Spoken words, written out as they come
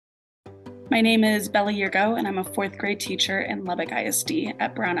My name is Bella Yearego, and I'm a fourth grade teacher in Lubbock ISD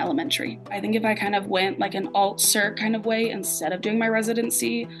at Brown Elementary. I think if I kind of went like an alt-cert kind of way instead of doing my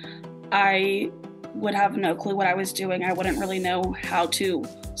residency, I would have no clue what I was doing. I wouldn't really know how to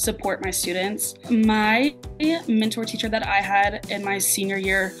support my students. My mentor teacher that I had in my senior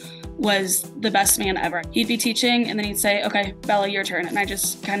year was the best man ever. He'd be teaching and then he'd say, "Okay, Bella, your turn." And I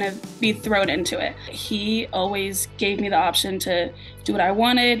just kind of be thrown into it. He always gave me the option to do what I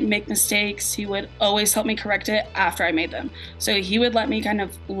wanted, make mistakes. He would always help me correct it after I made them. So he would let me kind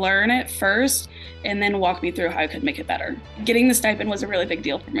of learn it first and then walk me through how I could make it better. Getting the stipend was a really big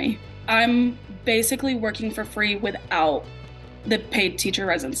deal for me. I'm basically working for free without the paid teacher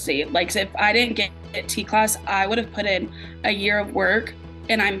residency. Like if I didn't get T-class, I would have put in a year of work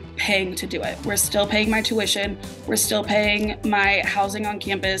and I'm paying to do it. We're still paying my tuition. We're still paying my housing on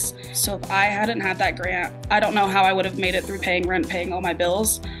campus. So if I hadn't had that grant, I don't know how I would have made it through paying rent, paying all my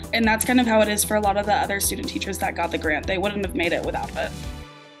bills. And that's kind of how it is for a lot of the other student teachers that got the grant. They wouldn't have made it without it.